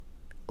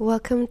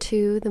Welcome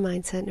to the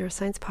Mindset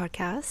Neuroscience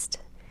Podcast.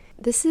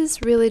 This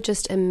is really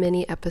just a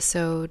mini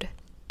episode,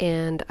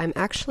 and I'm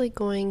actually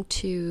going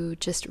to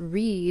just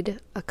read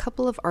a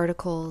couple of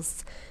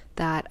articles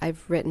that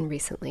I've written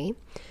recently.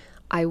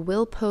 I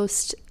will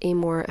post a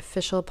more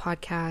official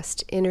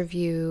podcast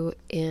interview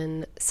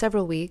in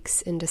several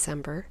weeks in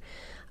December,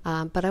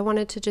 but I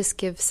wanted to just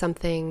give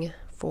something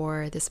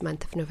for this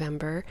month of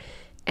November,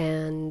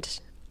 and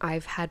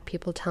I've had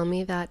people tell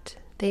me that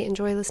they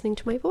enjoy listening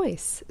to my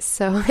voice.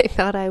 So I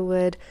thought I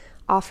would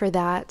offer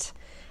that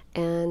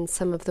and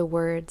some of the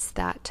words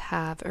that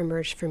have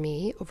emerged for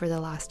me over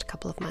the last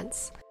couple of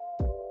months.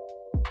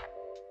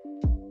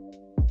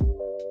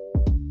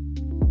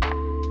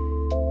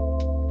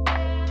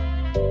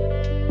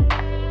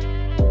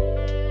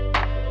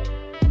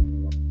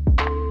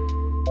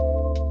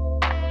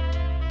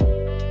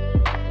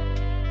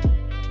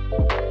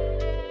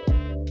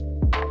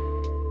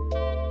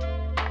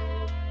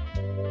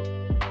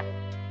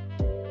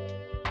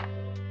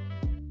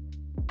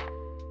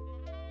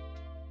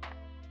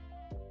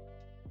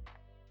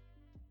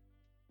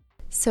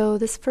 So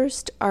this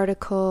first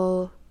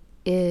article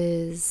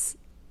is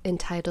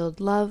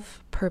entitled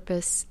Love,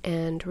 Purpose,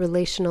 and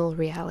Relational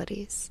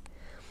Realities.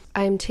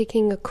 I'm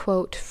taking a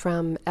quote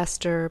from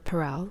Esther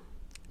Perel,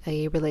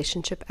 a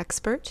relationship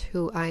expert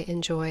who I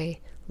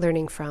enjoy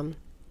learning from.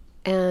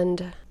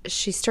 And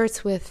she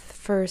starts with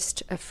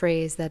first a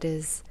phrase that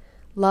is,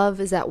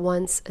 love is at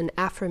once an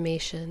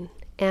affirmation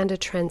and a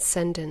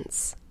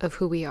transcendence of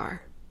who we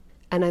are.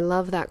 And I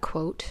love that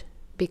quote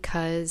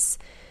because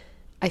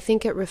I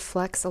think it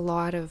reflects a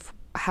lot of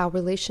how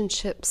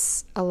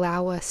relationships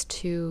allow us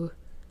to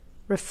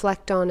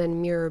reflect on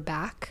and mirror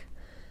back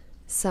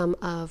some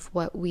of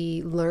what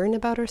we learn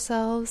about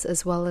ourselves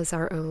as well as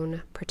our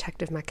own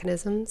protective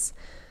mechanisms,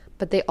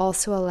 but they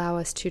also allow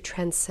us to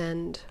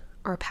transcend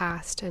our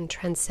past and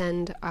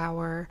transcend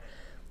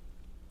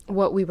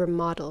what we were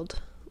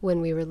modeled when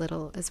we were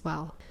little as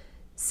well.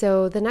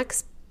 So the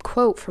next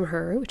quote from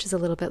her, which is a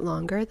little bit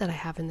longer that I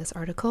have in this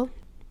article,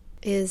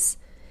 is,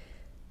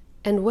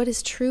 "And what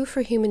is true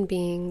for human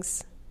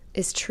beings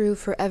is true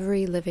for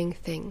every living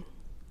thing.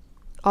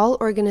 All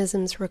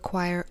organisms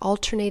require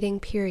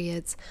alternating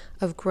periods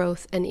of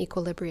growth and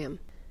equilibrium.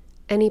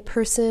 Any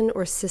person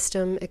or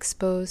system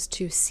exposed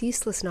to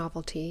ceaseless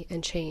novelty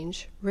and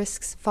change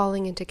risks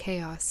falling into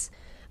chaos,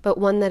 but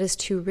one that is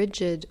too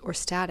rigid or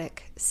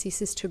static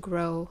ceases to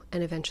grow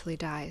and eventually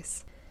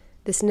dies.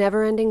 This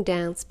never-ending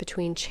dance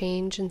between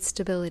change and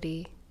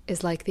stability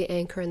is like the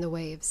anchor in the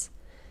waves.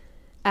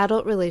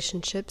 Adult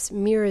relationships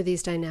mirror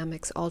these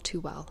dynamics all too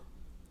well.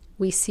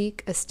 We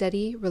seek a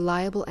steady,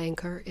 reliable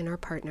anchor in our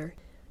partner,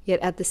 yet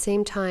at the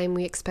same time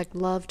we expect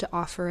love to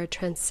offer a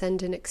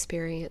transcendent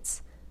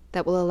experience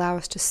that will allow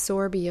us to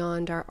soar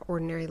beyond our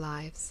ordinary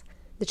lives.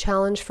 The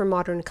challenge for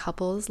modern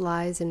couples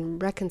lies in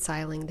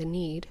reconciling the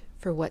need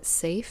for what's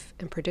safe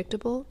and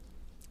predictable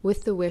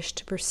with the wish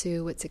to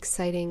pursue what's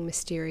exciting,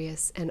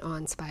 mysterious, and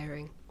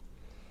awe-inspiring."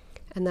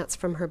 And that's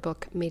from her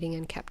book, Mating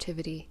in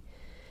Captivity.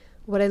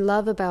 What I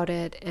love about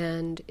it,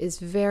 and is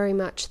very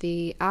much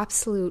the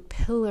absolute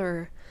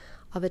pillar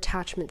of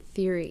attachment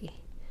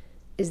theory,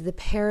 is the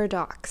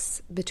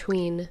paradox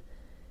between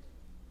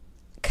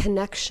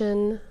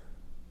connection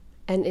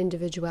and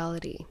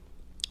individuality.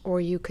 Or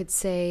you could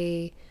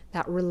say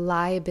that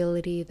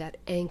reliability, that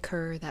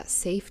anchor, that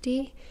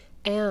safety,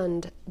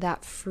 and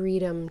that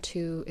freedom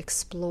to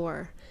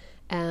explore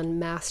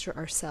and master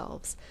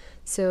ourselves.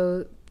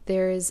 So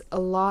there is a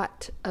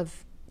lot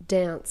of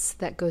dance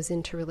that goes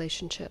into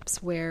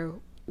relationships where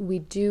we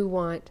do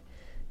want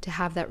to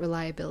have that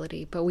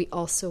reliability, but we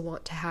also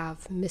want to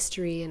have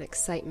mystery and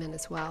excitement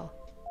as well.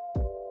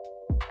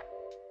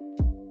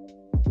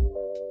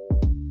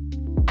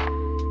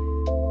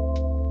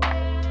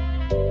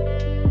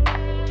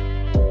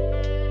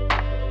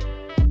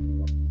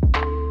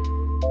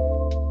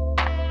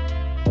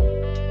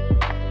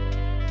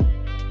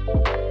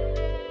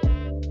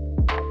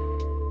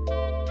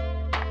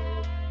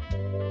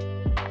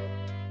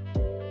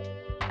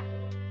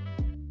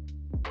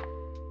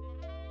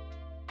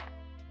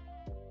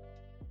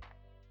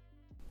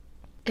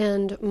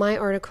 And my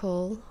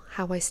article,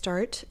 how I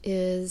start,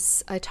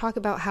 is I talk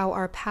about how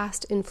our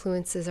past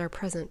influences our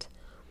present.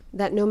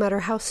 That no matter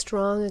how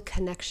strong a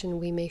connection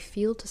we may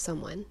feel to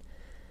someone,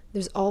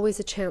 there's always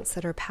a chance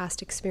that our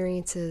past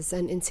experiences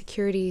and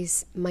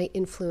insecurities might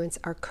influence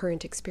our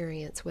current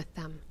experience with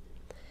them.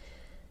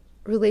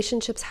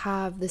 Relationships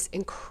have this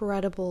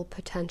incredible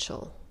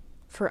potential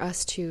for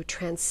us to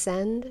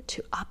transcend,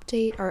 to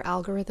update our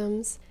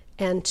algorithms,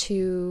 and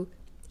to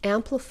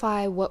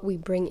amplify what we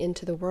bring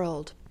into the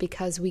world,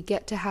 because we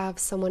get to have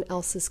someone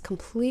else's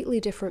completely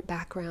different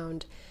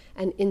background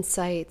and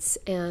insights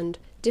and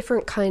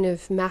different kind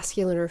of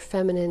masculine or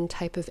feminine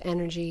type of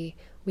energy.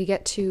 We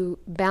get to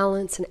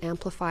balance and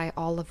amplify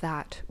all of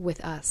that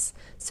with us.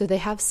 So they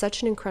have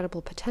such an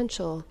incredible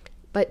potential,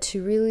 but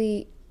to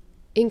really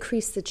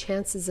increase the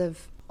chances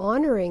of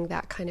honoring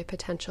that kind of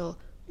potential,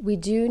 we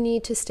do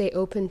need to stay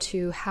open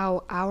to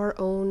how our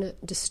own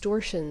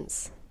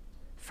distortions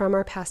from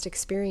our past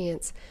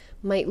experience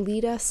might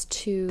lead us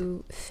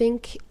to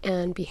think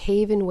and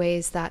behave in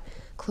ways that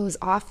close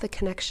off the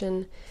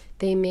connection.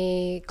 They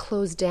may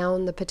close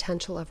down the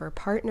potential of our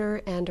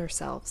partner and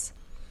ourselves.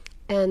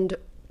 And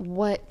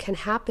what can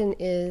happen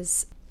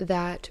is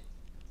that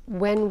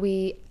when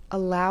we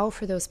allow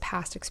for those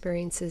past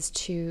experiences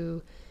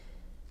to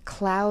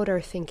cloud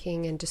our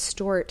thinking and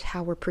distort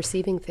how we're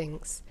perceiving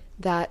things,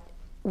 that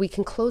we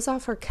can close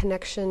off our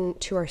connection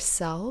to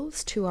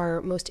ourselves, to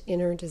our most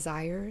inner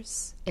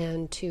desires,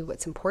 and to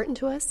what's important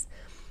to us.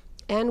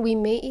 And we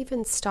may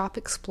even stop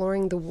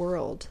exploring the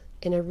world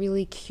in a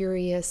really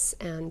curious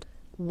and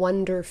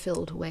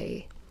wonder-filled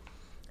way.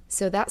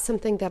 So that's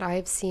something that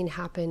I've seen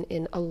happen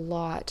in a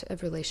lot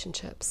of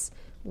relationships,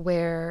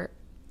 where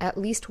at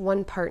least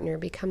one partner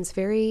becomes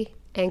very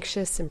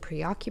anxious and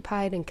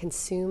preoccupied and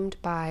consumed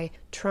by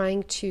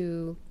trying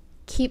to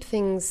keep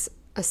things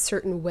a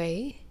certain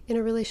way in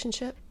a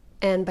relationship.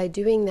 And by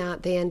doing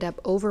that, they end up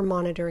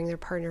over-monitoring their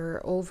partner,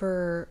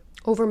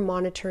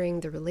 over-monitoring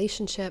the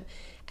relationship,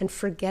 and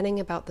forgetting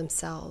about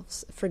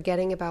themselves,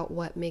 forgetting about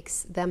what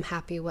makes them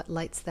happy, what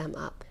lights them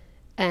up.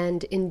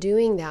 And in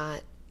doing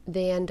that,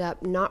 they end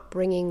up not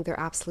bringing their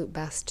absolute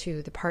best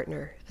to the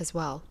partner as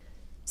well.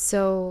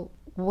 So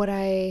what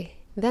I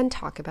then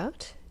talk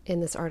about in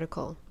this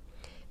article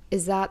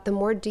is that the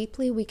more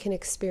deeply we can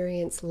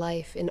experience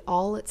life in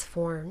all its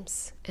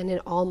forms and in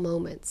all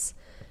moments,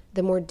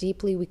 the more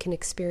deeply we can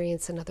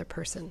experience another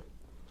person.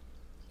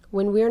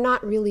 When we're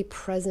not really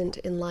present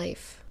in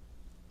life,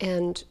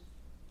 and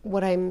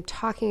what I'm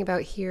talking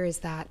about here is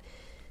that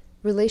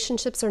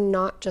relationships are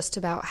not just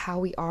about how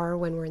we are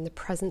when we're in the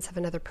presence of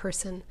another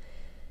person.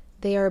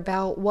 They are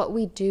about what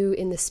we do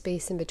in the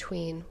space in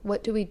between.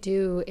 What do we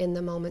do in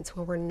the moments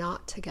when we're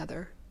not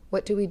together?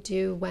 What do we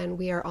do when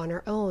we are on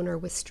our own or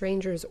with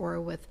strangers or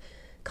with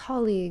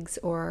colleagues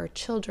or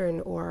children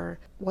or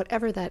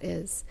whatever that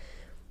is?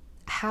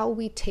 How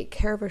we take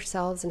care of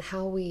ourselves and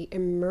how we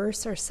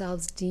immerse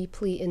ourselves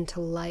deeply into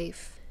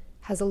life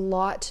has a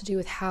lot to do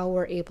with how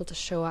we're able to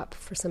show up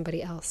for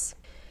somebody else.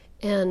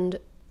 And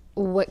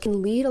what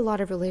can lead a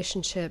lot of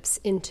relationships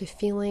into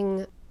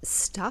feeling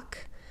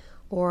stuck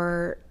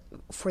or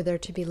for there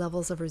to be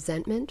levels of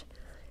resentment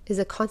is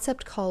a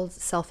concept called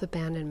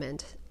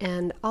self-abandonment.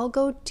 And I'll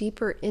go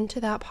deeper into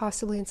that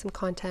possibly in some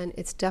content.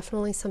 It's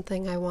definitely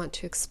something I want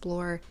to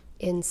explore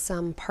in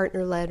some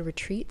partner-led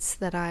retreats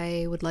that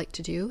I would like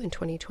to do in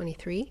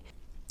 2023.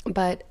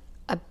 But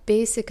a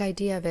basic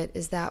idea of it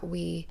is that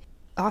we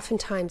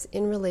oftentimes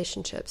in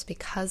relationships,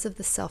 because of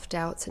the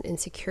self-doubts and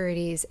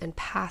insecurities and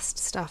past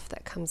stuff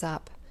that comes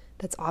up,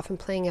 that's often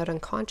playing out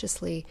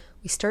unconsciously,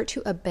 we start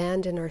to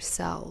abandon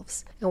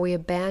ourselves and we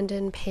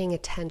abandon paying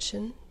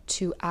attention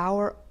to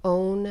our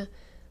own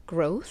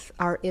growth,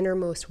 our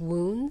innermost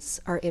wounds,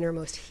 our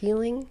innermost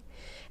healing,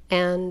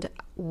 and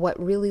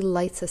what really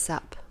lights us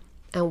up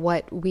and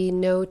what we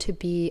know to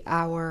be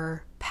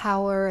our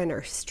power and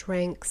our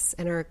strengths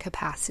and our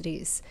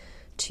capacities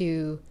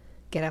to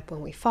get up when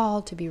we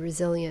fall, to be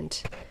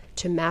resilient,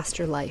 to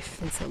master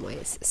life in some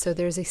ways. So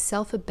there's a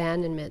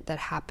self-abandonment that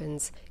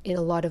happens in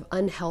a lot of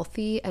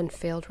unhealthy and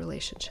failed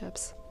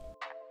relationships.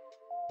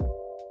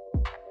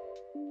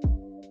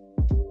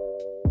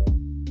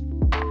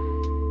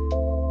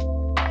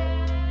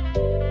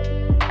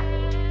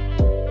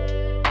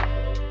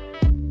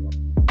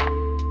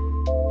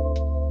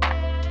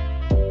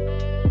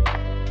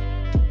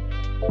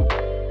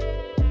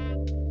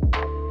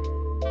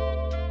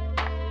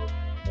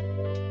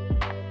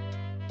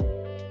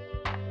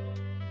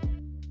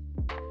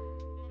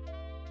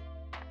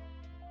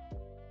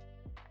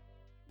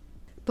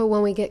 But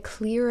when we get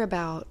clear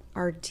about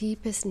our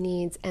deepest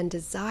needs and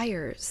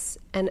desires,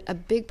 and a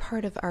big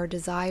part of our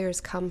desires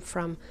come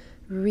from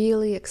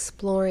really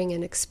exploring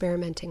and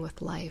experimenting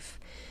with life,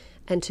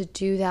 and to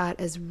do that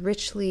as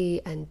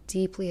richly and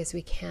deeply as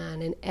we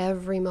can in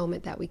every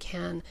moment that we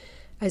can,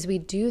 as we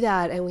do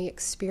that and we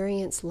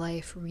experience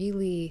life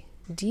really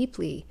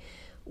deeply,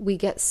 we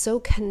get so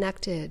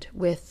connected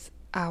with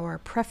our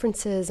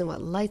preferences and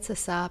what lights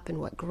us up and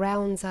what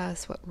grounds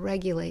us, what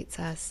regulates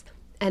us.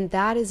 And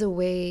that is a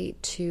way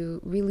to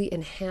really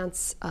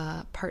enhance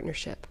a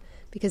partnership,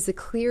 because the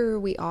clearer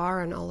we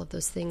are on all of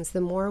those things,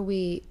 the more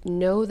we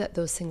know that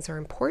those things are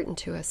important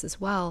to us as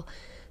well.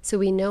 So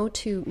we know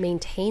to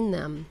maintain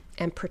them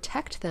and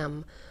protect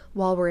them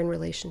while we're in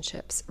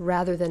relationships,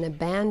 rather than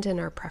abandon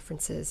our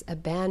preferences,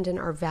 abandon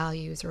our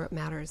values or what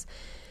matters.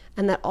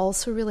 And that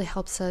also really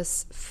helps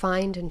us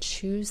find and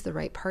choose the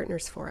right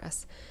partners for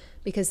us.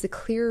 Because the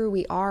clearer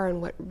we are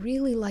on what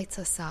really lights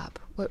us up,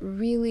 what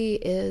really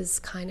is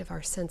kind of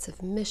our sense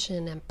of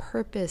mission and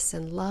purpose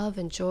and love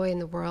and joy in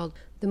the world,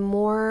 the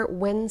more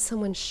when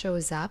someone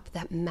shows up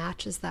that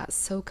matches that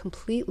so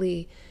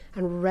completely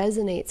and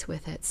resonates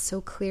with it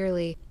so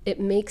clearly, it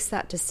makes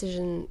that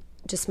decision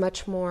just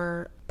much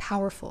more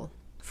powerful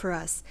for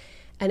us.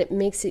 And it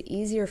makes it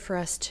easier for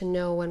us to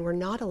know when we're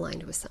not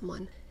aligned with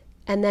someone.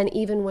 And then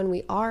even when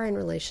we are in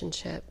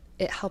relationship,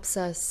 it helps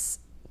us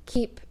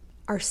keep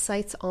our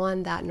sights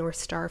on that North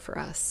Star for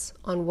us,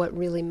 on what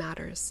really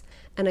matters.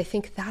 And I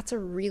think that's a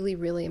really,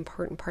 really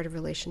important part of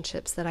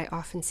relationships that I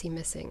often see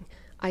missing.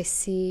 I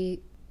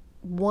see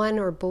one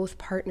or both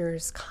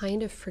partners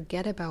kind of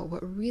forget about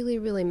what really,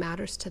 really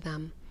matters to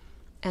them,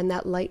 and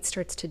that light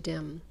starts to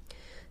dim.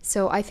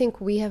 So I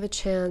think we have a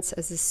chance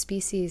as a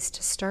species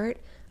to start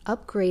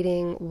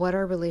upgrading what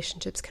our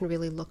relationships can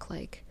really look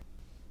like.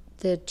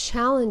 The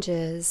challenge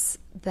is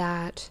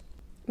that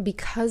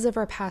because of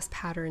our past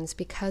patterns,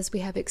 because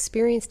we have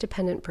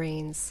experience-dependent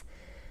brains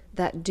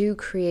that do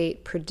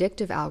create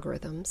predictive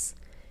algorithms,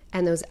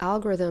 and those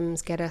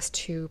algorithms get us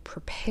to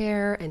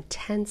prepare and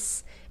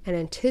tense and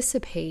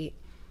anticipate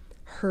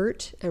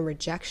hurt and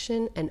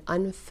rejection and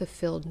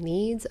unfulfilled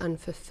needs,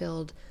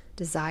 unfulfilled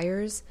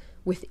desires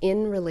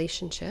within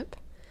relationship.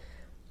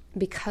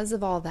 Because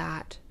of all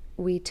that,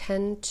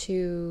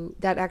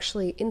 that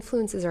actually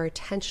influences our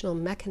attentional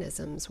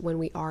mechanisms when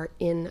we are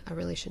in a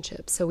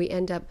relationship. So we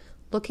end up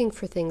looking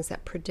for things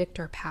that predict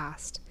our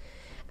past,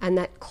 and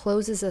that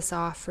closes us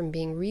off from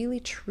being really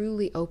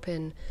truly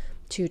open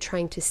to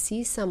trying to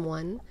see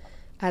someone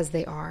as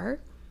they are,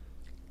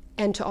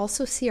 and to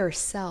also see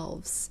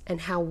ourselves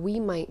and how we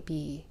might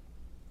be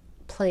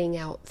playing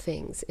out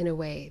things in a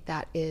way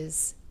that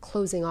is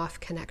closing off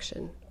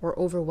connection or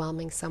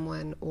overwhelming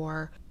someone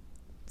or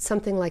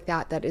something like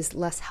that is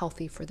less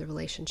healthy for the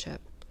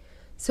relationship.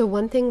 So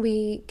one thing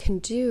we can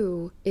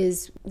do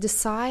is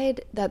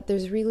decide that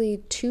there's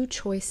really two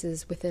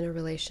choices within a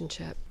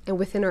relationship and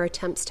within our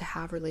attempts to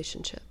have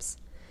relationships.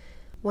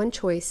 One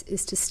choice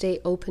is to stay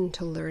open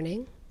to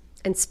learning,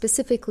 and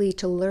specifically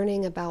to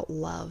learning about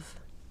love,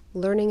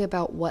 learning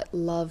about what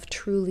love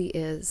truly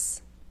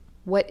is.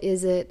 What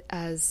is it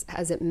as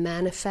it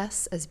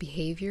manifests as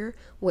behavior?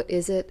 What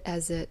is it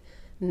as it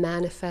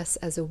manifests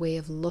as a way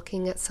of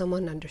looking at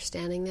someone,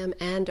 understanding them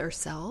and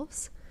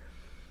ourselves?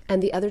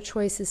 And the other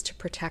choice is to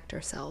protect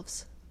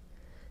ourselves.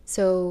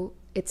 So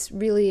it's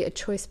really a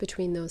choice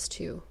between those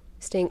two,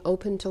 staying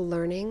open to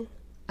learning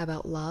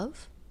about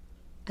love,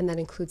 and that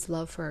includes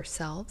love for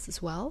ourselves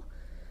as well,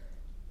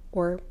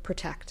 or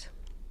protect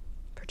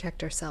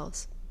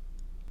ourselves.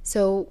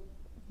 So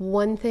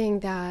one thing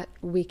that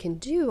we can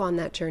do on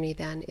that journey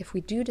then, if we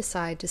do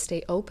decide to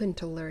stay open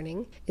to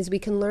learning, is we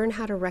can learn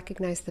how to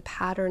recognize the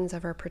patterns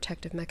of our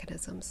protective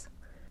mechanisms.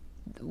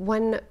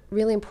 One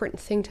really important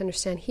thing to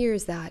understand here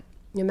is that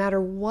no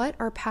matter what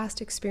our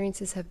past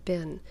experiences have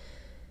been,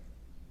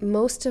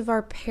 most of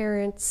our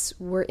parents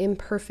were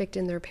imperfect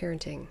in their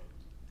parenting.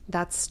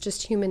 That's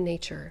just human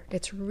nature.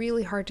 It's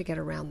really hard to get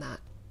around that.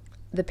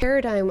 The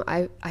paradigm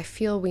I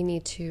feel we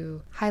need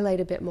to highlight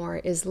a bit more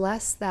is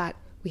less that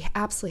we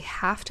absolutely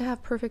have to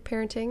have perfect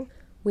parenting.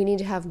 We need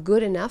to have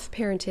good enough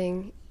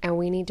parenting, and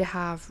we need to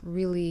have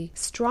really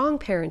strong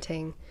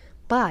parenting.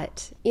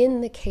 But in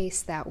the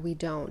case that we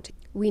don't,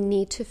 we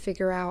need to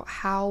figure out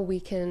how we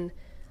can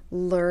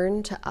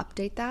learn to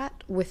update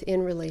that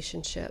within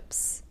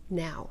relationships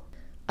now.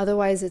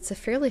 Otherwise, it's a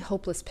fairly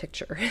hopeless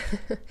picture.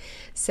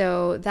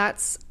 So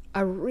that's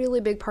a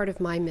really big part of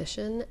my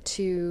mission,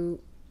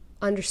 to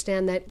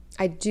understand that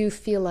I do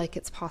feel like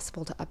it's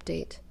possible to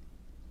update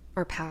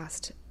our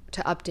past,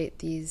 to update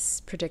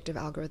these predictive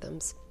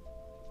algorithms,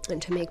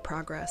 and to make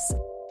progress.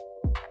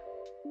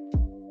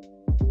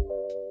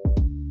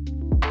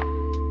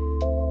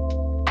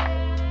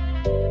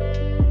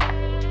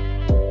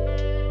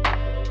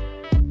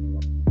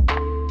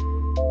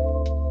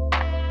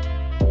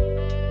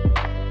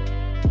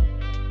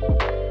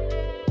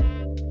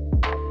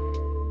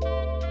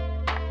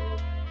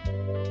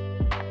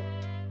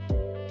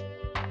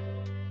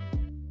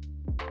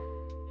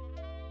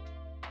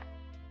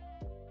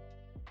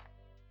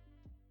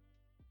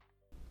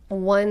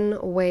 One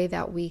way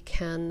that we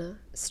can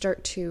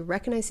start to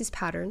recognize these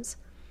patterns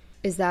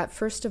is that,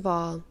 first of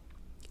all,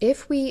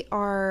 if we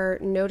are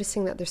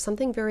noticing that there's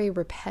something very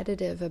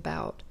repetitive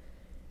about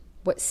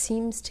what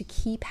seems to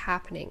keep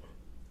happening,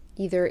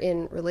 either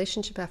in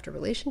relationship after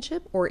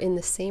relationship or in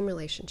the same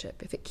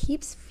relationship, if it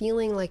keeps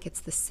feeling like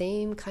it's the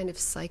same kind of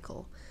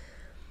cycle,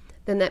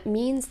 then that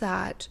means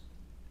that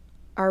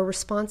our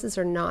responses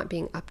are not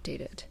being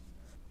updated.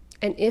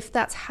 And if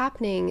that's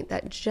happening,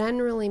 that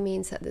generally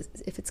means that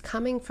if it's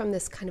coming from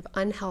this kind of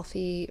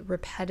unhealthy,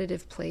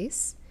 repetitive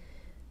place,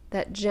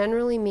 that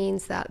generally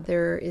means that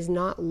there is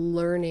not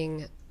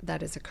learning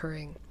that is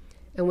occurring.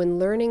 And when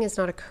learning is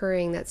not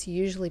occurring, that's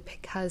usually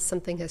because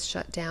something has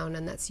shut down,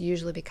 and that's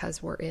usually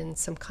because we're in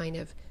some kind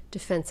of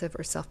defensive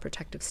or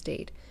self-protective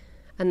state.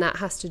 And that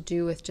has to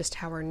do with just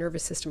how our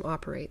nervous system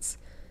operates.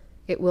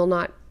 It will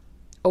not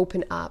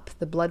open up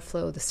the blood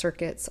flow, the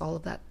circuits, all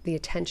of that, the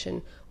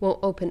attention won't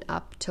open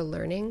up to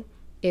learning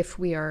if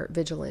we are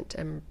vigilant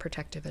and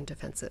protective and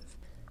defensive.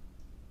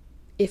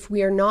 If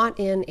we are not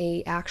in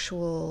a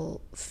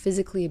actual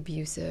physically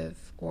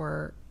abusive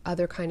or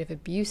other kind of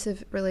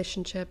abusive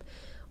relationship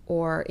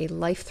or a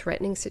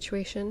life-threatening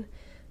situation,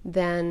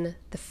 then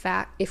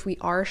if we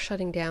are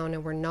shutting down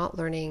and we're not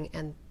learning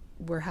and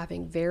we're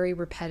having very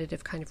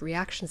repetitive kind of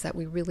reactions that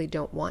we really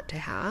don't want to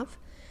have,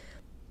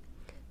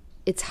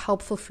 it's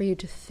helpful for you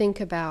to think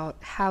about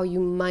how you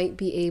might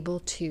be able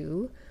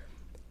to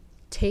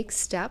take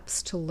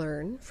steps to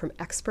learn from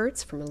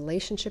experts, from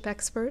relationship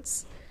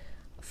experts,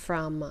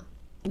 from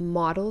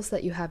models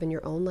that you have in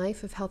your own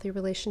life of healthy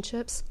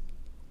relationships,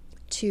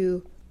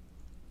 to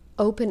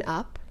open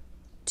up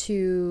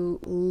to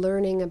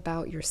learning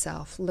about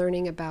yourself,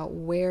 learning about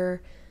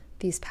where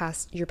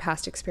your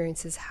past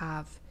experiences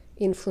have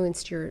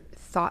influenced your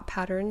thought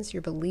patterns,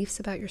 your beliefs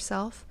about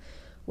yourself,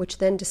 which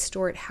then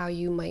distort how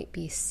you might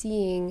be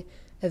seeing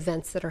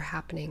events that are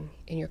happening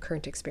in your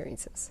current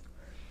experiences.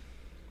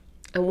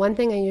 And one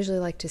thing I usually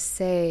like to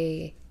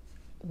say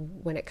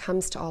when it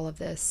comes to all of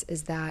this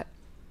is that,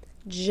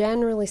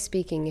 generally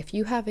speaking, if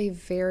you have a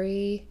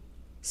very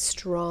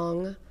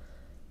strong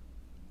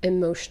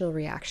emotional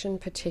reaction,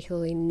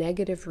 particularly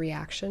negative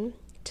reaction,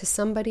 to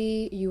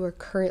somebody you are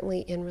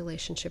currently in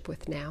relationship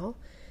with now,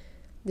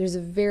 there's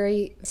a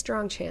very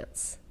strong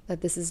chance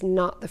that this is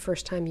not the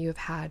first time you have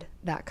had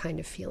that kind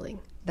of feeling,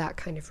 that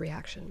kind of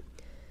reaction.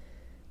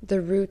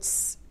 The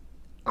roots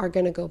are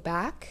going to go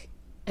back,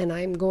 and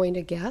I'm going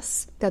to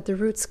guess that the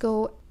roots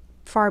go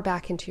far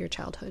back into your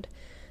childhood,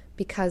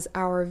 because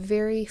our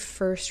very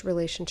first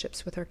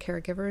relationships with our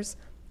caregivers,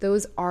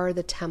 those are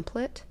the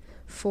template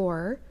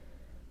for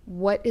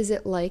what is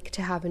it like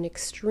to have an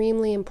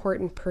extremely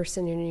important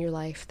person in your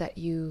life that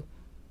you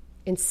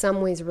in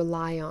some ways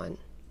rely on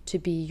to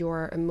be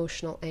your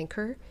emotional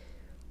anchor.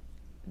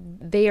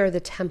 They are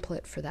the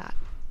template for that.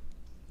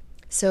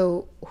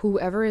 So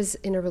whoever is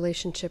in a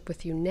relationship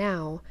with you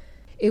now,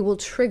 it will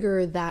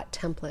trigger that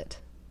template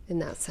in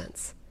that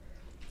sense.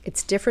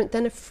 It's different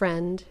than a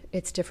friend.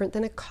 It's different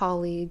than a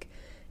colleague.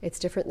 It's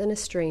different than a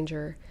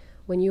stranger.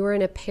 When you are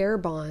in a pair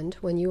bond,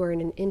 when you are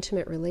in an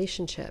intimate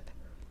relationship,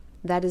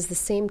 that is the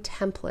same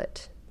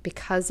template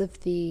because of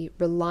the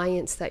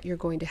reliance that you're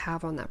going to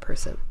have on that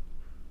person.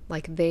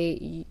 Like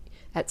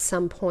at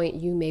some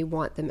point, you may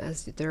want them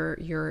as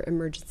your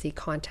emergency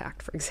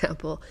contact, for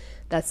example.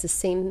 That's the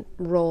same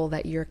role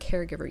that your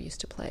caregiver used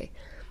to play.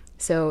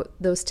 So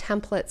those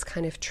templates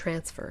kind of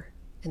transfer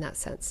in that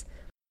sense.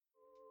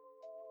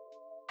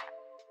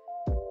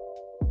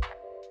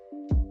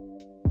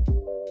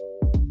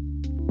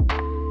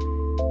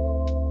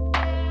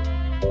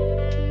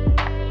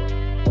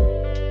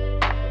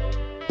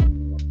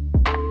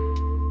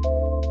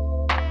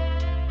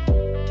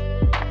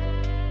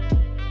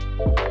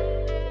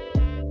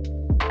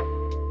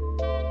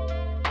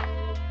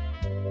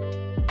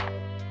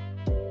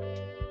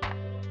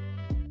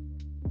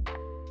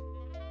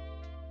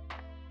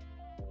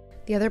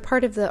 The other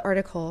part of the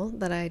article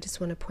that I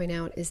just want to point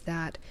out is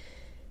that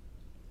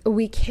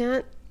we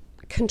can't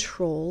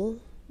control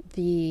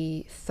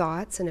the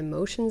thoughts and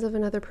emotions of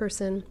another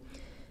person.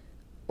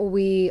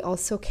 We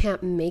also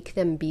can't make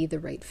them be the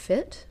right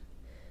fit.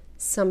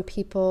 Some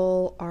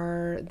people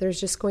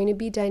there's just going to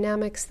be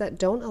dynamics that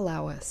don't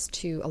allow us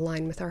to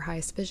align with our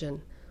highest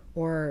vision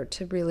or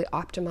to really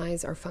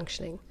optimize our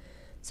functioning.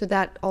 So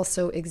that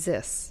also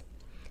exists.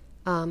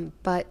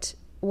 But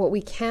what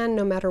we can,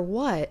 no matter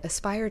what,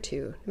 aspire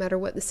to, no matter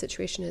what the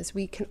situation is,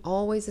 we can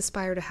always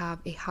aspire to have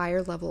a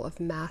higher level of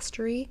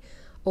mastery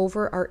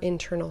over our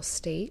internal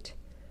state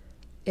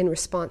in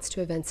response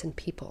to events and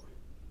people.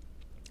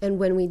 And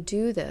when we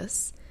do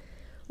this,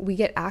 we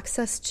get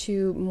access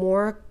to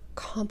more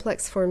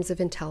complex forms of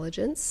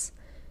intelligence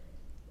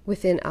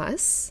within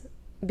us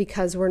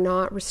because we're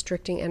not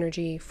restricting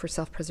energy for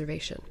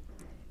self-preservation.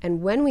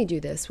 And when we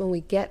do this, when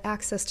we get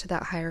access to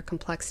that higher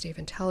complexity of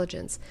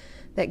intelligence,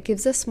 that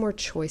gives us more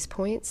choice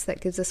points,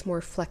 that gives us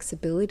more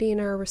flexibility in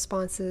our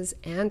responses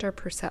and our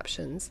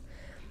perceptions,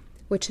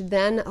 which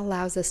then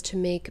allows us to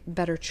make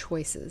better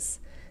choices.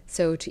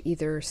 So to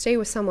either stay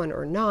with someone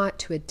or not,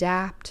 to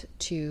adapt,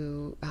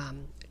 to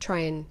try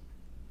and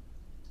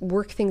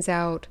work things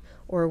out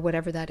or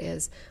whatever that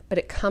is. But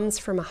it comes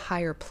from a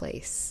higher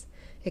place.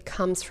 It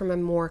comes from a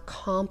more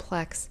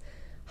complex,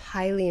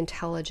 highly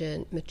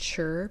intelligent,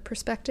 mature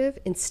perspective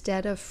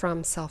instead of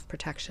from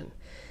self-protection.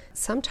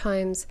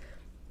 Sometimes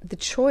the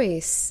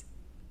choice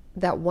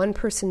that one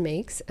person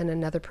makes and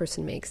another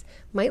person makes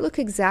might look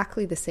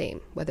exactly the same,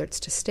 whether it's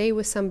to stay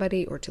with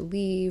somebody or to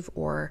leave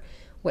or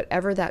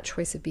whatever that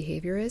choice of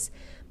behavior is,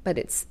 but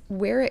it's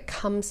where it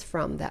comes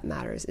from that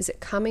matters. Is it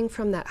coming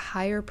from that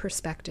higher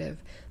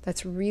perspective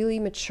that's really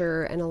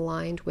mature and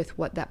aligned with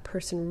what that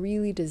person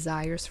really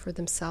desires for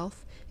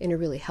themselves in a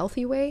really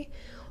healthy way?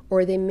 Or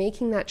are they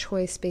making that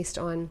choice based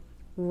on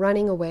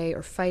running away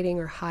or fighting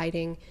or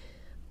hiding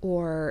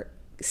or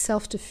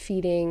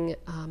self-defeating,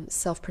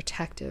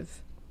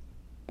 self-protective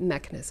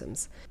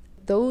mechanisms?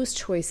 Those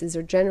choices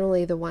are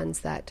generally the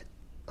ones that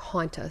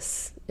haunt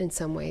us in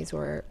some ways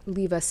or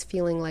leave us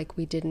feeling like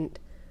we didn't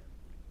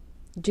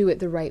do it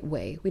the right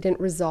way. We didn't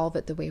resolve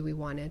it the way we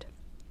wanted.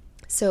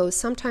 So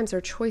sometimes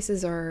our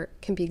choices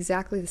can be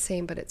exactly the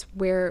same, but it's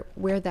where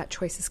that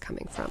choice is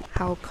coming from.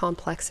 How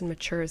complex and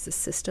mature is the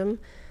system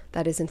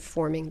that is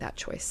informing that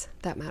choice?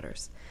 That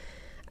matters.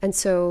 And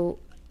so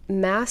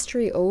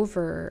mastery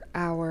over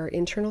our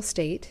internal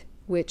state,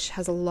 which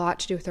has a lot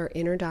to do with our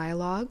inner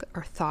dialogue,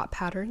 our thought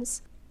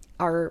patterns,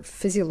 are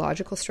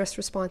physiological stress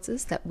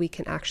responses that we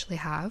can actually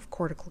have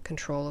cortical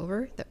control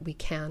over, that we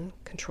can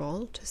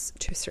control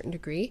to a certain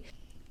degree.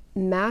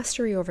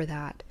 Mastery over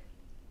that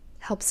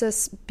helps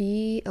us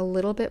be a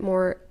little bit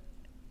more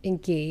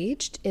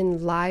engaged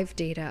in live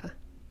data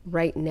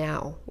right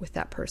now with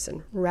that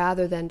person,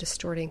 rather than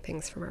distorting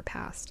things from our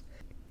past.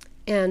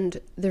 And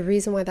the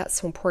reason why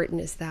that's so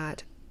important is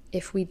that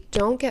if we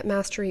don't get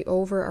mastery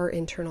over our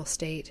internal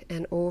state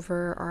and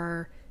over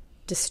our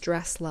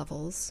distress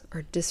levels,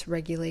 our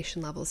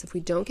dysregulation levels, if we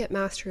don't get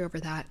mastery over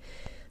that,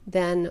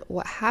 then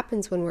what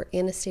happens when we're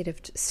in a state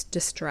of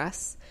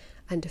distress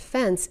and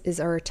defense is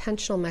our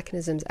attentional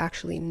mechanisms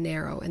actually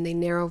narrow, and they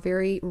narrow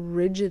very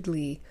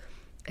rigidly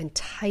and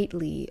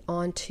tightly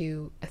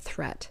onto a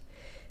threat.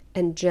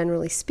 And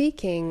generally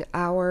speaking,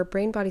 our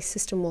brain-body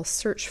system will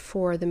search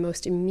for the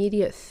most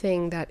immediate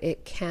thing that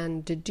it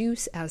can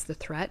deduce as the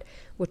threat,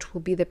 which will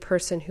be the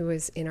person who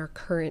is in our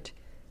current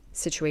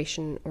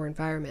situation or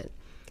environment.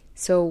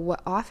 So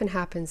what often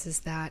happens is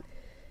that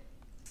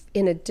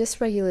in a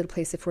dysregulated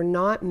place, if we're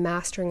not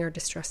mastering our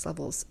distress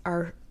levels,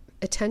 our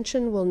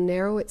attention will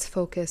narrow its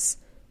focus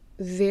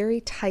very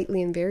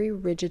tightly and very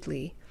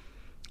rigidly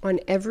on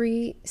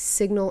every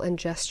signal and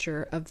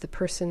gesture of the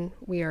person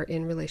we are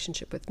in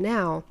relationship with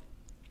now,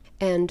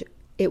 and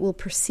it will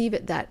perceive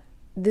it that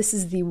this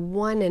is the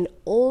one and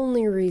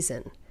only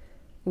reason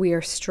we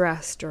are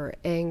stressed or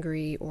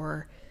angry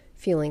or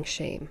feeling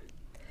shame.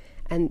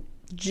 And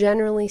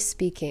generally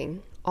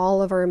speaking,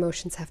 all of our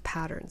emotions have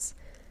patterns.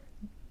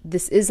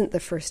 This isn't the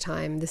first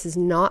time. This is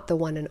not the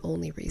one and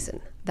only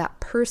reason. That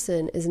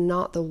person is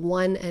not the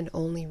one and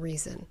only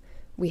reason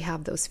we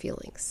have those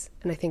feelings.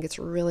 And I think it's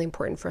really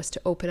important for us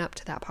to open up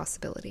to that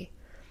possibility.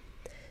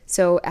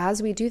 So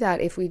as we do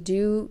that, if we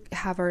do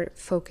have our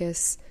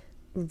focus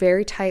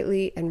very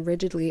tightly and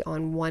rigidly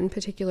on one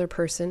particular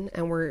person,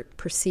 and we're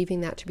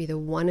perceiving that to be the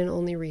one and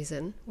only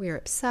reason we are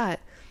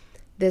upset,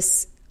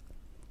 this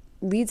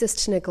leads us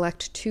to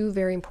neglect two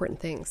very important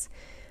things.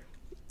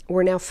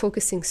 We're now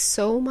focusing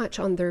so much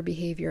on their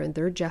behavior and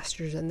their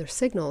gestures and their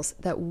signals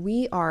that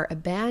we are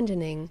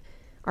abandoning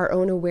our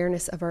own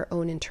awareness of our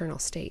own internal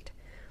state.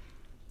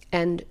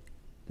 And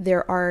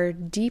there are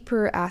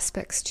deeper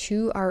aspects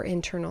to our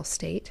internal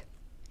state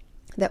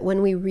that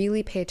when we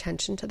really pay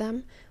attention to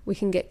them, we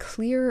can get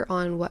clear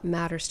on what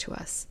matters to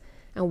us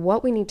and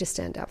what we need to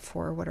stand up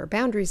for, what our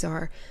boundaries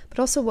are, but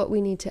also what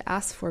we need to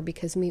ask for,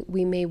 because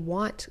we may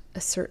want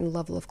a certain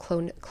level of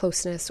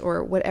closeness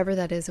or whatever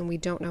that is, and we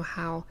don't know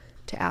how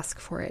to ask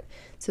for it.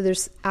 So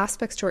there's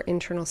aspects to our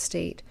internal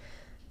state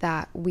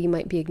that we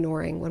might be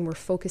ignoring when we're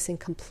focusing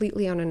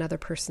completely on another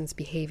person's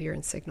behavior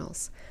and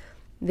signals.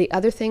 The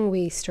other thing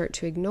we start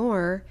to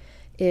ignore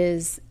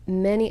is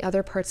many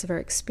other parts of our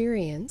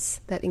experience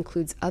that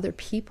includes other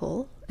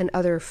people and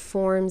other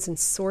forms and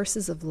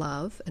sources of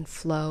love and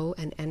flow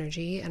and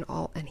energy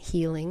and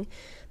healing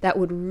that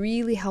would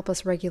really help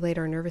us regulate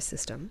our nervous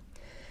system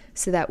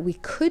so that we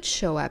could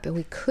show up and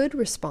we could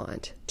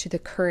respond to the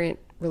current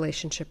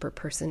relationship or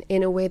person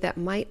in a way that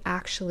might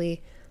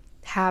actually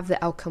have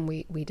the outcome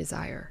we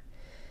desire,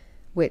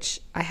 which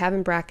I have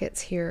in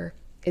brackets here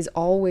is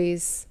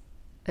always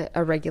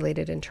a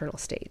regulated internal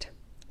state.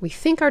 We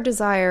think our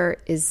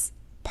desire is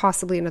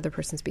possibly another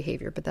person's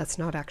behavior, but that's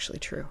not actually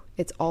true.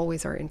 It's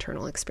always our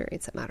internal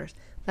experience that matters.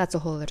 That's a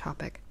whole other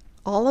topic.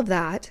 All of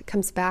that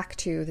comes back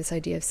to this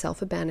idea of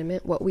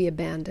self-abandonment, what we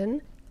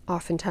abandon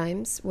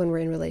oftentimes when we're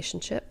in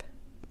relationship,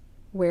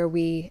 where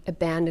we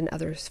abandon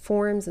others'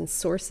 forms and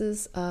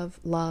sources of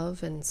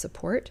love and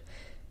support.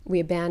 We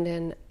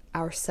abandon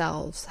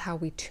ourselves, how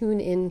we tune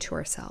into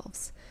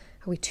ourselves,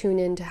 how we tune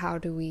into how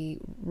do we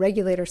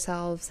regulate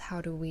ourselves,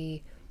 how do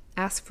we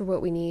ask for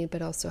what we need,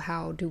 but also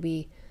how do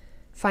we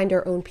find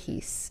our own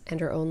peace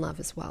and our own love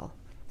as well,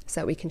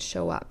 so that we can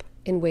show up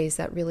in ways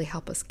that really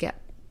help us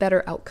get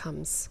better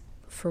outcomes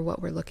for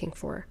what we're looking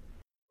for.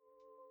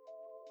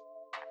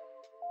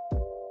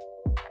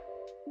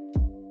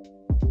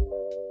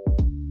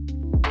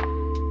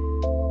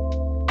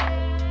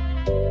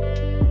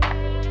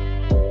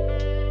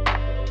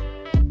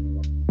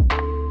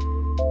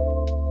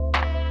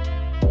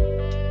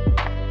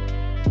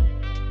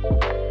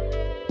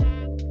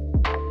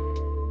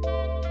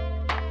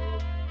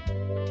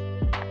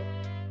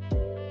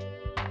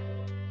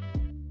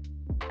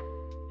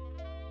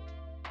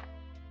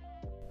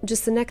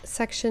 Just the next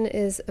section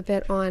is a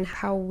bit on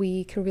how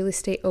we can really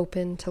stay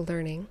open to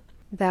learning.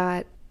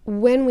 That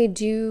when we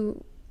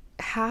do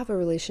have a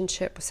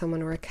relationship with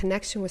someone or a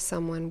connection with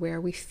someone where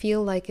we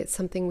feel like it's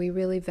something we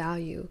really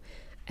value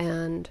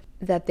and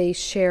that they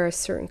share a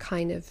certain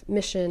kind of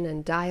mission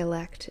and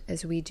dialect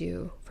as we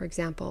do, for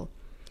example,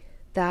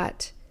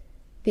 that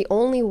the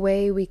only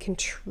way we can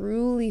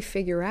truly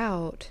figure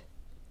out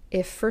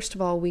if, first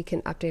of all, we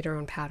can update our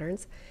own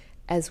patterns,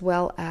 as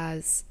well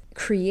as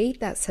create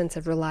that sense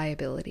of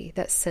reliability,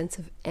 that sense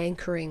of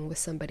anchoring with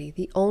somebody.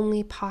 The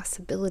only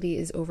possibility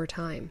is over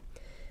time.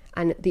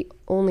 And the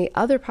only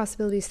other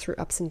possibility is through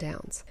ups and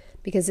downs.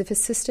 Because if a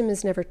system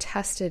is never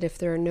tested, if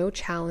there are no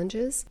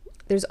challenges,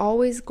 there's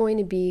always going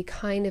to be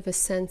kind of a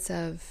sense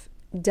of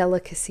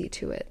delicacy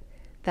to it,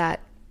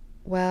 that,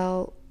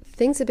 well,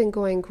 things have been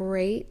going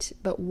great,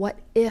 but what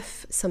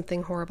if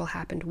something horrible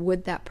happened?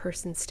 Would that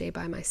person stay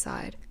by my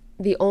side?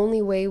 The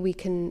only way we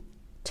can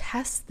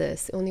test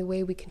this, the only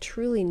way we can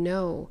truly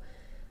know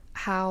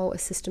how a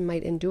system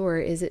might endure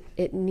is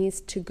it needs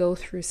to go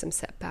through some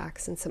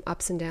setbacks and some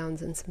ups and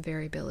downs and some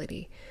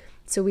variability.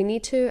 So we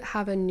need to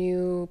have a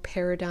new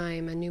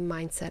paradigm, a new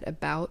mindset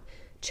about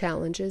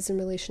challenges in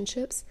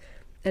relationships,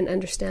 and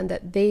understand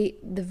that the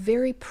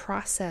very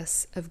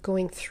process of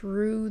going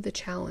through the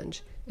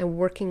challenge and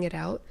working it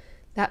out,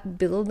 that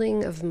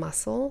building of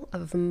muscle,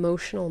 of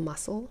emotional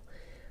muscle,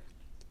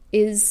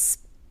 is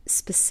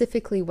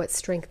specifically what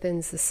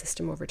strengthens the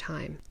system over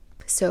time.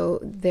 So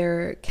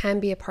there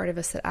can be a part of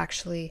us that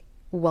actually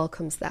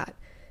welcomes that,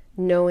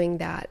 knowing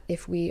that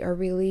if we are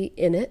really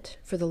in it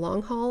for the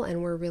long haul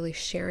and we're really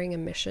sharing a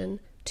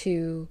mission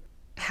to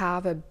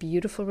have a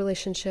beautiful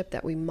relationship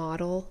that we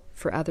model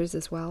for others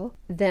as well,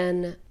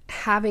 then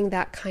having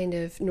that kind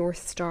of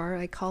North Star,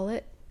 I call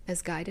it,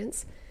 as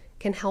guidance,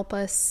 can help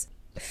us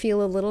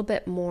feel a little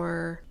bit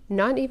more,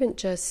 not even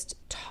just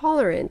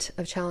tolerant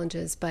of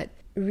challenges, but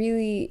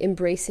really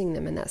embracing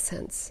them in that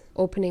sense,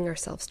 opening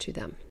ourselves to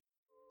them.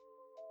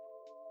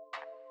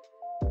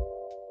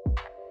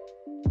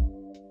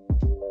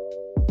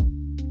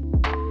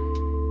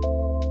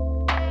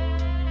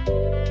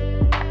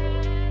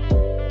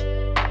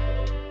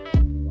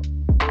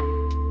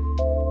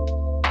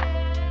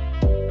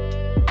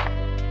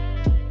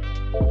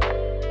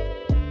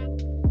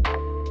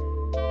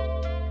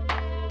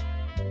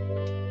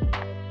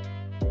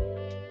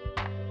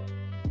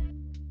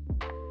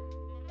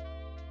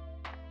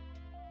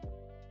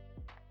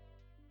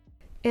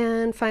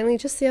 And finally,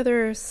 just the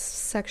other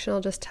section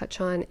I'll just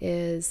touch on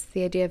is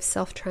the idea of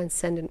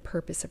self-transcendent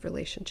purpose of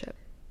relationship,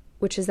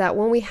 which is that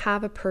when we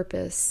have a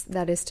purpose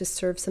that is to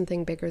serve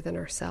something bigger than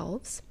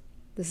ourselves,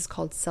 this is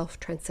called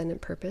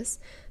self-transcendent purpose,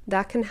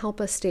 that can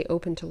help us stay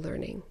open to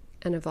learning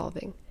and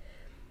evolving.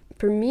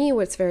 For me,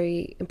 what's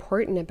very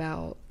important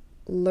about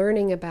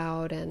learning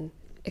about and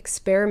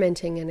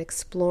experimenting and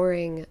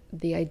exploring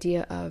the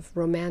idea of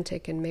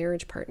romantic and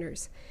marriage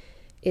partners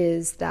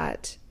is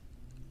that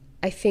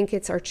I think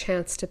it's our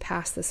chance to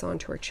pass this on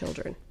to our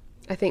children.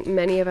 I think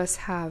many of us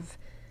have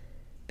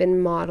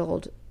been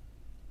modeled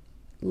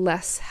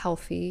less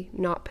healthy,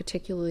 not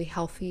particularly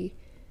healthy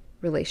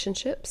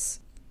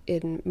relationships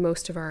in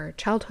most of our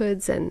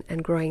childhoods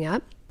and growing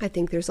up. I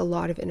think there's a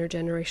lot of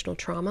intergenerational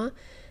trauma.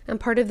 And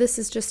part of this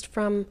is just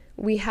from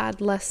we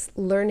had less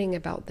learning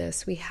about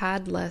this. We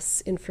had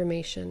less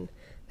information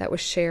that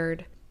was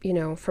shared,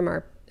 from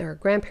our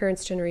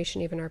grandparents'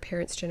 generation, even our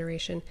parents'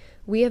 generation.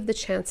 We have the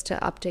chance to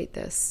update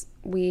this.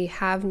 We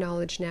have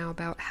knowledge now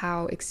about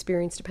how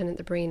experience dependent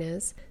the brain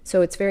is.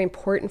 So it's very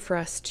important for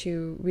us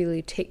to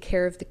really take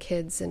care of the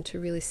kids and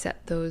to really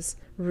set those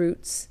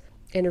roots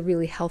in a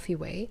really healthy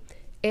way.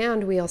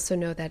 And we also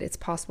know that it's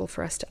possible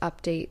for us to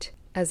update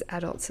as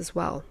adults as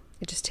well.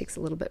 It just takes a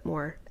little bit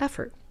more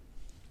effort.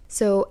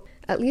 So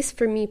at least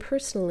for me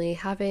personally,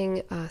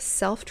 having a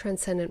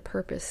self-transcendent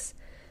purpose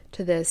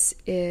to this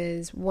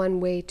is one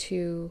way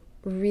to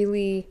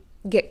really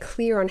get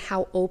clear on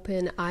how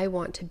open I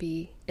want to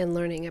be in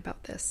learning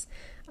about this.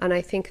 And I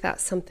think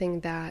that's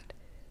something that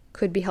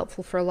could be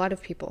helpful for a lot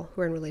of people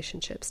who are in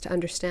relationships to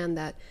understand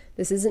that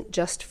this isn't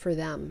just for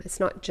them.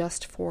 It's not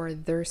just for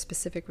their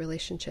specific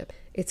relationship.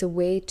 It's a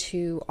way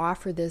to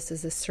offer this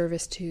as a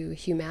service to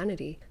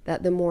humanity,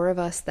 that the more of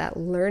us that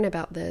learn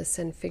about this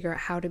and figure out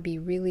how to be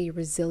really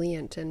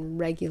resilient and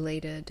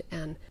regulated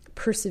and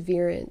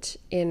perseverant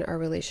in our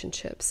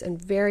relationships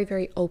and very,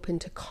 very open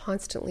to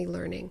constantly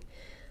learning,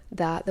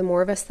 that the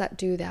more of us that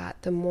do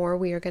that, the more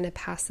we are going to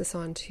pass this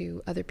on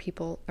to other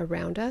people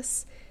around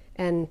us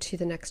and to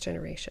the next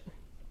generation.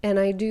 And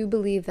I do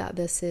believe that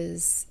this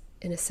is,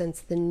 in a sense,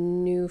 the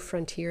new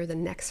frontier, the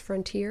next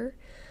frontier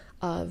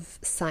of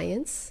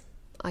science.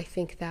 I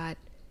think that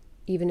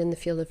even in the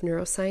field of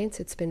neuroscience,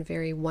 it's been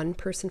very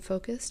one-person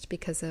focused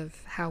because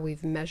of how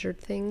we've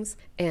measured things.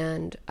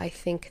 And I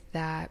think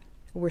that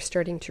we're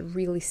starting to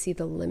really see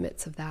the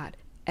limits of that.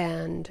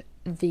 And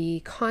the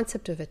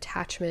concept of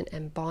attachment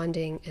and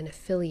bonding and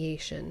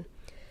affiliation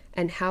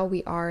and how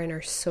we are in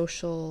our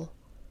social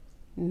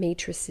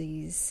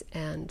matrices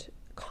and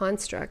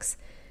constructs,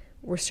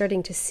 we're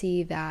starting to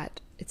see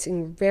that it's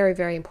very,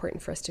 very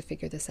important for us to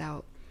figure this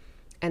out.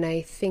 And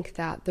I think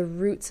that the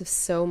roots of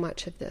so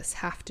much of this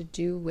have to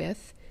do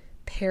with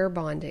pair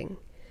bonding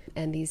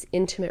and these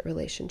intimate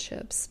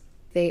relationships.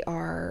 They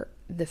are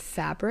the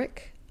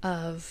fabric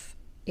of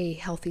a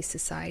healthy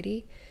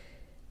society.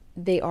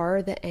 They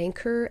are the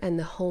anchor and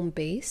the home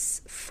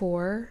base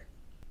for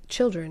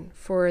children,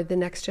 for the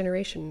next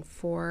generation,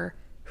 for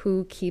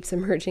who keeps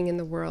emerging in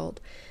the world.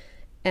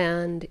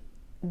 And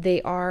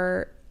they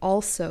are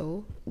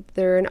also,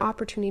 they're an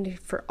opportunity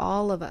for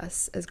all of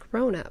us as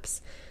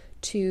grown-ups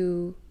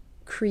to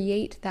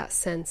create that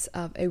sense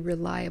of a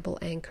reliable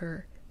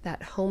anchor,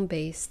 that home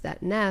base,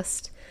 that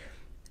nest,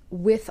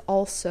 with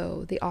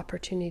also the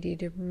opportunity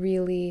to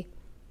really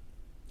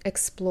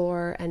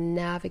explore and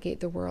navigate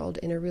the world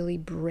in a really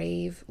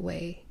brave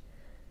way,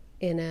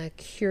 in a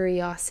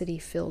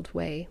curiosity-filled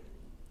way,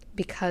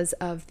 because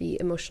of the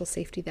emotional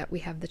safety that we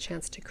have the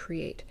chance to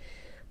create.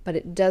 But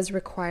it does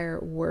require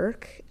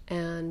work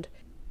and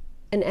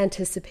an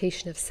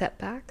anticipation of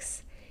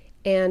setbacks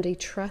and a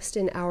trust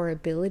in our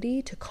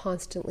ability to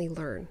constantly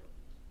learn,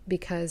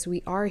 because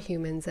we are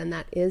humans and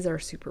that is our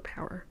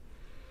superpower.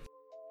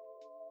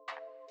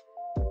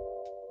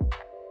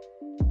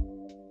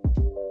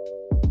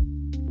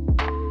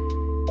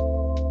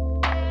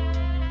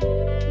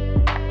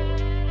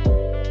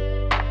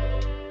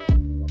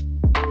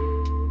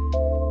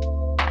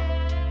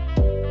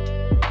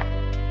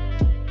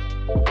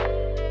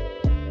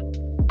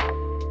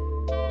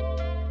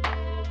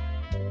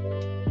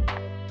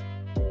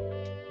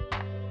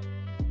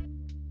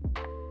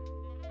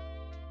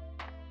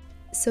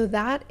 So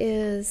that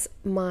is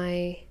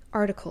my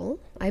article.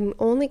 I'm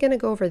only going to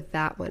go over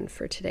that one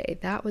for today.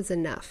 That was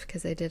enough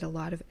because I did a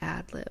lot of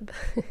ad lib.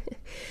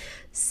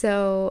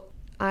 So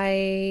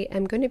I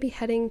am going to be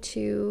heading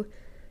to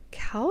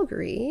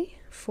Calgary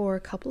for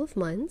a couple of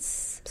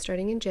months,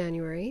 starting in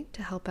January,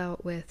 to help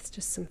out with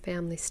just some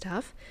family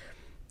stuff.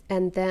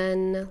 And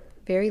then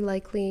very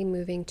likely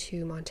moving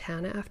to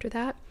Montana after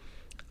that.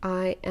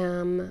 I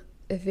am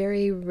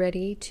very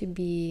ready to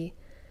be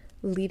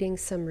leading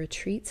some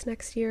retreats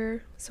next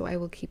year, so I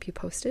will keep you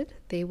posted.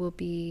 They will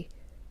be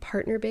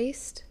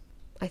partner-based.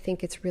 I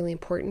think it's really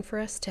important for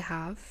us to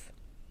have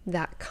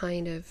that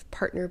kind of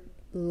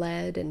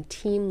partner-led and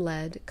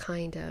team-led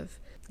kind of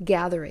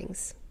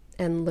gatherings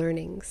and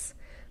learnings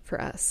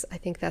for us. I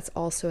think that's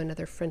also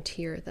another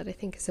frontier that I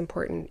think is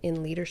important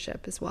in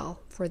leadership as well,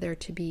 for there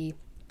to be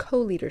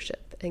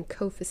co-leadership and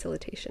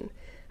co-facilitation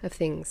of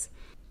things.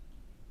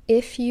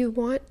 If you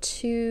want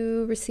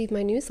to receive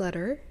my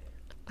newsletter,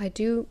 I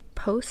do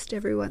post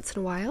every once in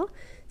a while,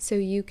 so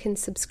you can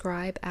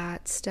subscribe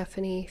at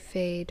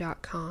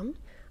stephaniefay.com.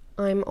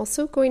 I'm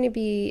also going to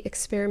be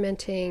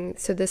experimenting,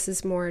 so this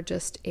is more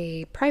just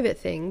a private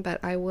thing, but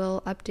I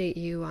will update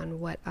you on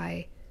what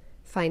I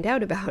find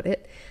out about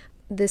it.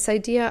 This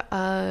idea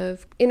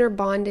of inner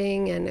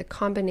bonding and a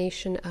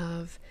combination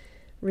of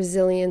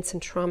resilience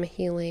and trauma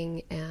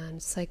healing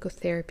and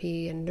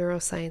psychotherapy and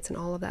neuroscience and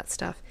all of that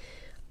stuff,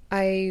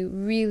 I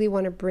really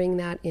want to bring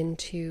that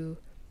into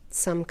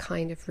some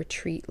kind of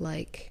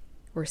retreat-like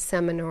or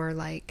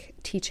seminar-like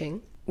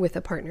teaching with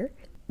a partner.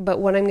 But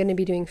what I'm going to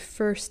be doing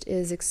first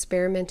is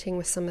experimenting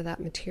with some of that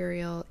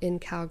material in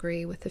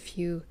Calgary with a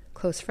few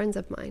close friends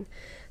of mine.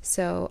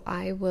 So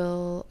I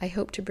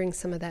hope to bring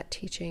some of that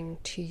teaching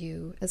to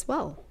you as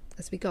well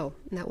as we go,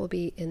 and that will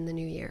be in the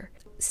new year.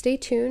 Stay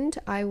tuned.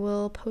 I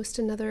will post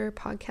another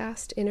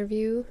podcast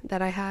interview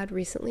that I had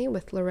recently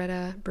with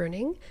Loretta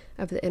Bruning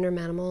of the Inner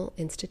Manimal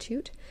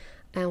Institute,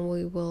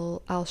 and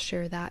I'll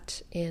share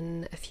that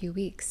in a few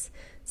weeks.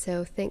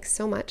 So thanks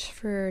so much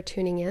for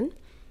tuning in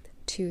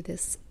to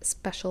this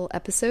special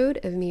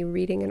episode of me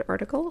reading an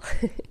article,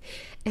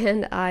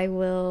 and I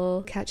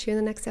will catch you in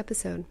the next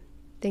episode.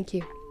 Thank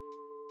you.